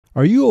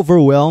Are you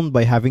overwhelmed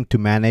by having to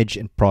manage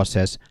and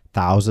process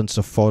thousands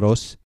of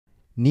photos?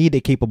 Need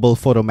a capable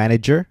photo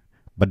manager,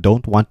 but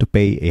don't want to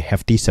pay a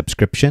hefty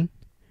subscription?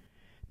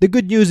 The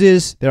good news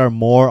is there are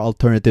more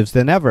alternatives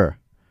than ever.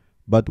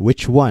 But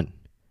which one?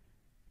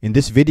 In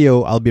this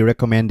video, I'll be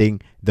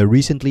recommending the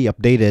recently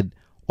updated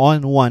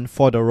ON1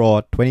 Photo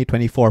RAW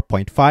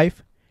 2024.5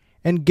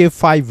 and give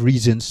 5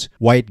 reasons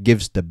why it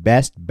gives the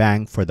best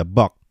bang for the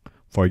buck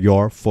for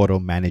your photo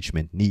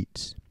management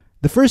needs.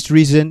 The first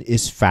reason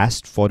is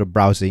fast photo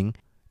browsing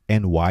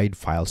and wide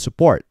file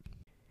support.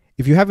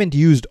 If you haven't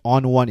used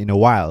ON1 in a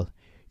while,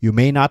 you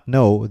may not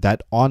know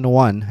that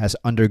ON1 has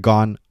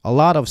undergone a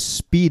lot of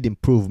speed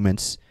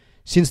improvements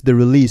since the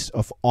release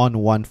of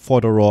ON1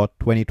 Photo RAW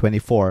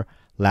 2024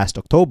 last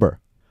October.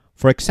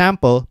 For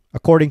example,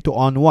 according to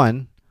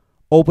ON1,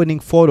 opening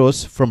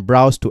photos from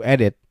browse to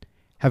edit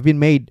have been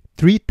made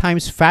 3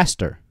 times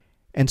faster,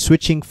 and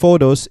switching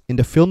photos in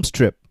the film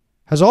strip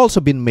has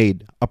also been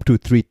made up to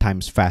 3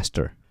 times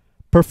faster.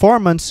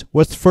 Performance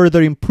was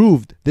further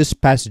improved this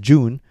past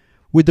June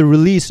with the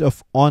release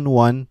of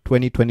ON1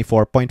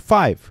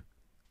 2024.5,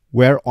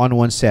 where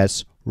ON1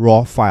 says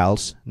RAW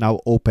files now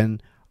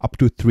open up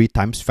to 3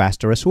 times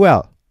faster as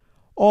well.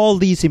 All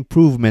these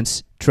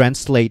improvements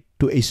translate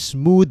to a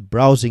smooth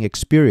browsing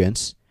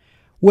experience,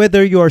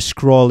 whether you are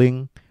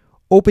scrolling,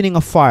 opening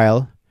a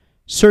file,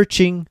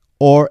 searching,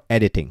 or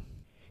editing.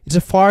 It's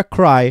a far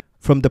cry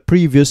from the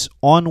previous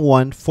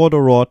ON1 Photo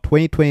RAW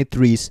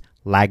 2023's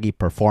laggy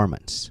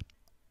performance.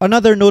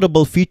 Another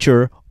notable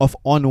feature of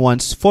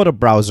ON1's photo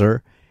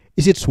browser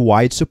is its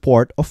wide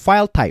support of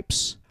file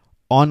types.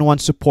 ON1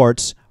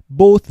 supports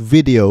both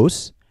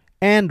videos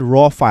and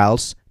RAW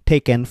files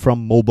taken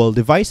from mobile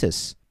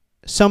devices,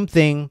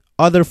 something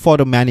other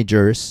photo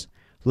managers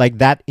like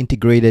that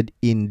integrated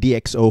in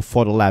DxO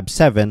Photolab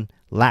 7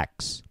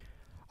 lacks.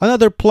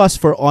 Another plus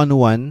for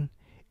ON1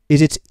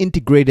 is its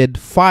integrated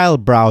file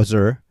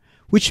browser,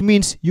 which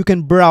means you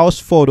can browse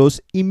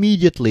photos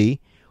immediately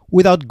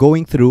without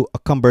going through a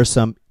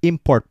cumbersome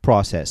import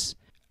process,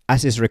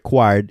 as is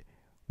required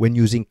when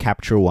using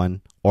Capture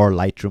One or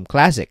Lightroom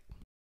Classic.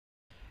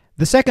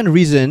 The second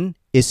reason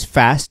is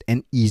fast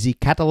and easy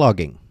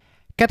cataloging.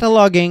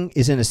 Cataloging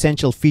is an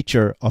essential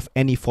feature of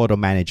any photo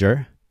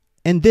manager,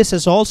 and this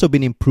has also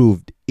been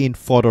improved in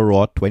Photo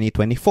RAW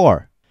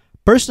 2024.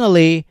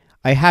 Personally,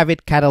 I have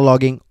it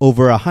cataloging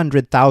over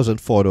 100,000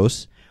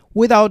 photos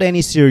without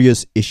any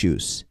serious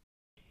issues.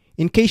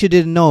 In case you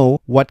didn't know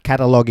what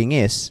cataloging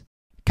is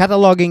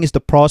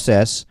the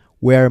process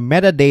where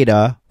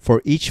metadata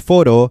for each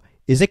photo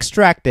is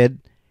extracted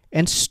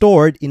and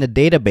stored in a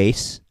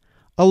database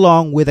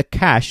along with a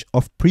cache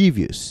of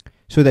previews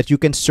so that you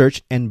can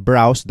search and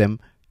browse them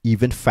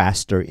even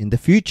faster in the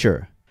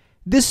future.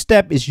 This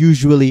step is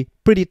usually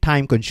pretty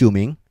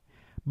time-consuming,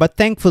 but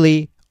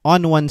thankfully,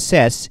 ON1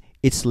 says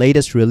its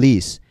latest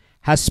release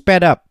has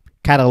sped up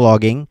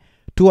cataloging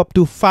to up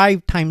to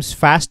 5 times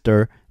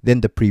faster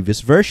than the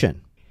previous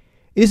version.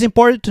 It is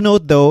important to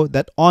note though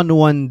that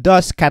ON1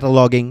 does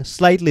cataloging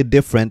slightly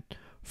different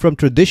from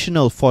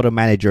traditional photo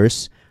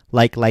managers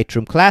like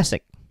Lightroom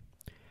Classic.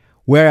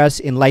 Whereas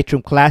in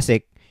Lightroom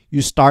Classic,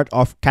 you start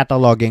off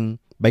cataloging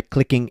by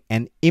clicking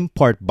an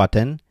import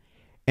button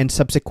and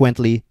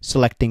subsequently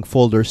selecting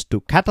folders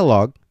to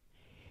catalog,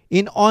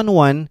 in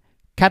ON1,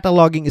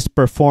 cataloging is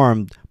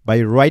performed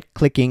by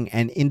right-clicking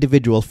an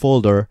individual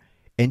folder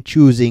and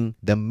choosing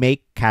the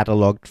Make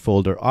Cataloged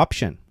Folder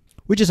option,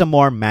 which is a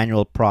more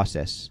manual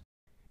process.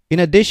 In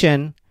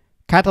addition,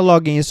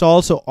 cataloging is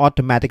also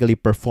automatically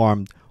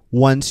performed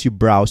once you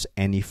browse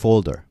any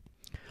folder.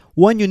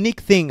 One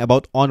unique thing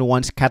about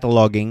ON1's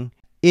cataloging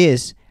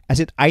is, as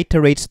it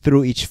iterates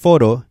through each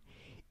photo,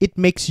 it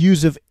makes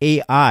use of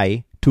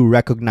AI to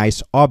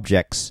recognize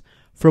objects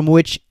from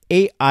which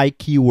AI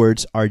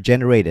keywords are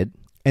generated,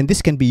 and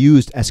this can be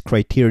used as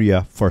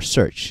criteria for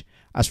search,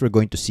 as we're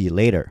going to see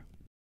later.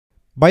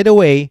 By the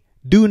way,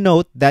 do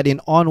note that in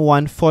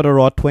ON1 Photo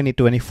RAW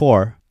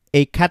 2024,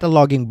 a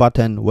cataloging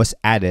button was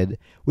added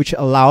which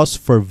allows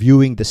for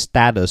viewing the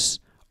status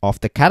of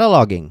the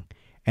cataloging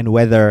and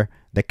whether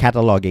the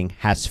cataloging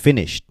has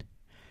finished.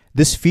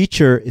 This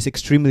feature is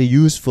extremely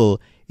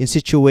useful in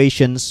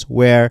situations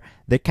where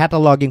the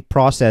cataloging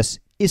process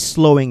is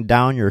slowing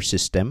down your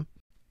system.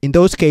 In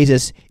those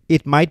cases,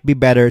 it might be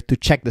better to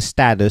check the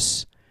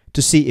status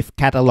to see if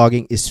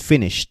cataloging is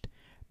finished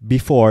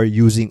before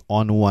using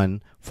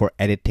ON1 for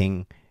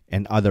editing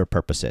and other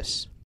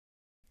purposes.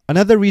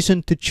 Another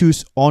reason to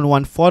choose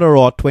ON1 Photo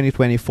RAW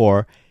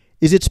 2024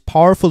 is its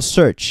powerful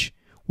search,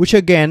 which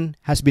again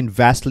has been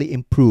vastly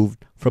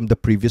improved from the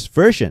previous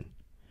version.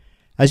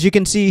 As you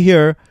can see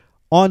here,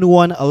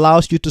 ON1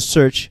 allows you to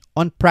search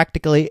on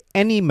practically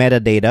any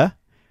metadata,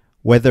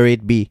 whether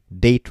it be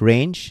date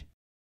range,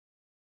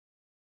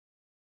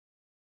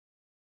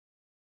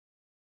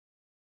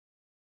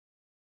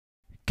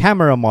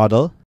 camera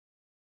model,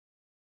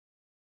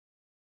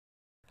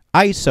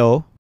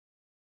 ISO,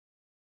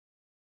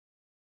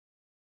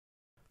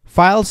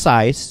 file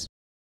size,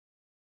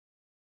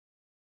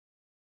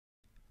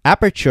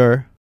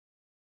 aperture,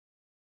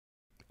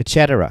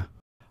 etc.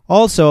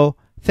 Also,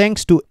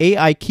 thanks to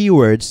AI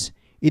keywords,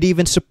 it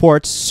even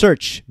supports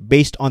search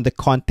based on the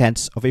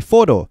contents of a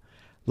photo,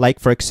 like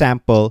for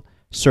example,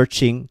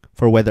 searching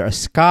for whether a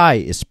sky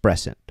is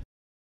present.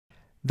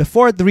 The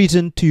fourth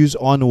reason to use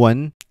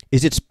ON1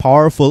 is its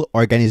powerful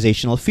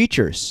organizational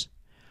features.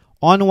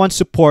 ON1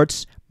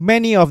 supports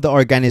many of the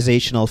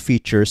organizational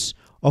features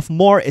of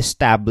more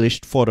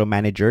established photo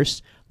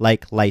managers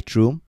like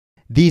Lightroom.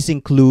 These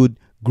include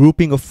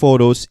grouping of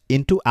photos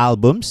into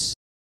albums,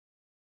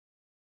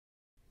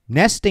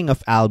 nesting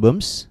of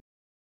albums,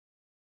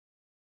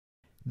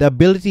 the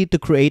ability to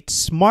create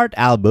smart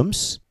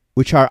albums,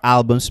 which are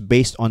albums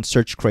based on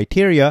search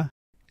criteria,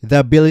 the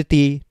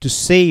ability to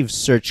save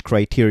search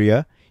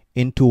criteria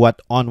into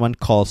what ON1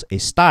 calls a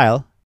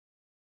style.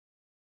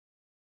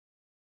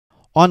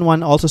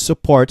 ON1 also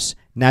supports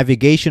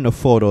navigation of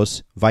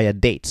photos via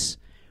dates,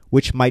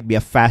 which might be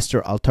a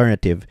faster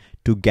alternative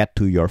to get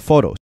to your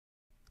photos.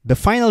 The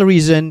final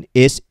reason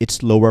is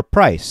its lower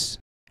price.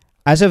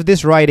 As of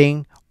this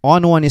writing,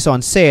 ON1 is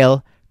on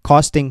sale,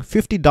 costing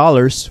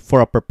 $50 for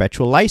a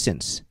perpetual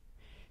license,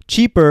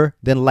 cheaper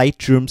than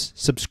Lightroom's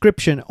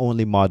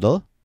subscription-only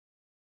model,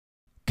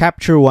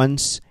 Capture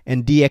One's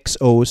and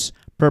DxO's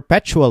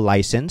perpetual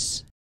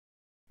license,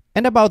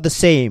 and about the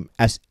same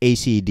as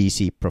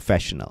AC/DC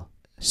Professional.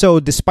 So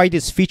despite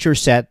its feature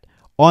set,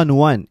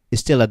 ON1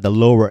 is still at the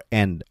lower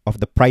end of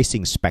the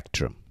pricing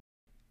spectrum.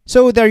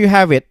 So there you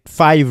have it,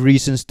 5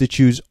 reasons to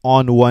choose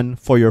ON1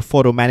 for your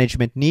photo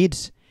management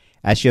needs.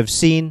 As you have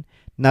seen,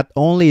 not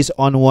only is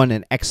ON1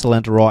 an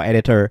excellent RAW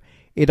editor,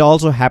 it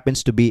also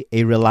happens to be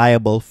a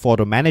reliable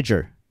photo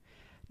manager.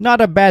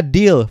 Not a bad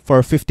deal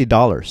for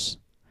 $50.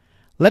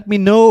 Let me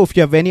know if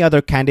you have any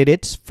other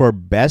candidates for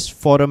best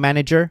photo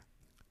manager.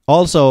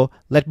 Also,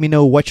 let me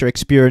know what your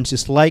experience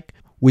is like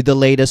with the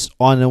latest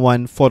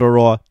ON1 Photo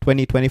RAW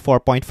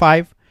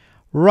 2024.5.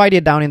 Write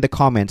it down in the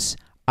comments.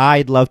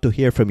 I'd love to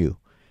hear from you.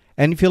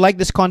 And if you like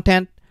this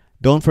content,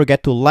 don't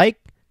forget to like,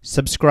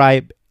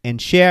 subscribe,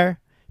 and share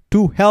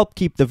to help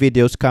keep the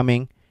videos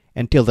coming.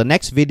 Until the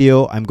next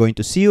video, I'm going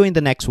to see you in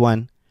the next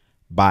one.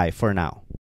 Bye for now.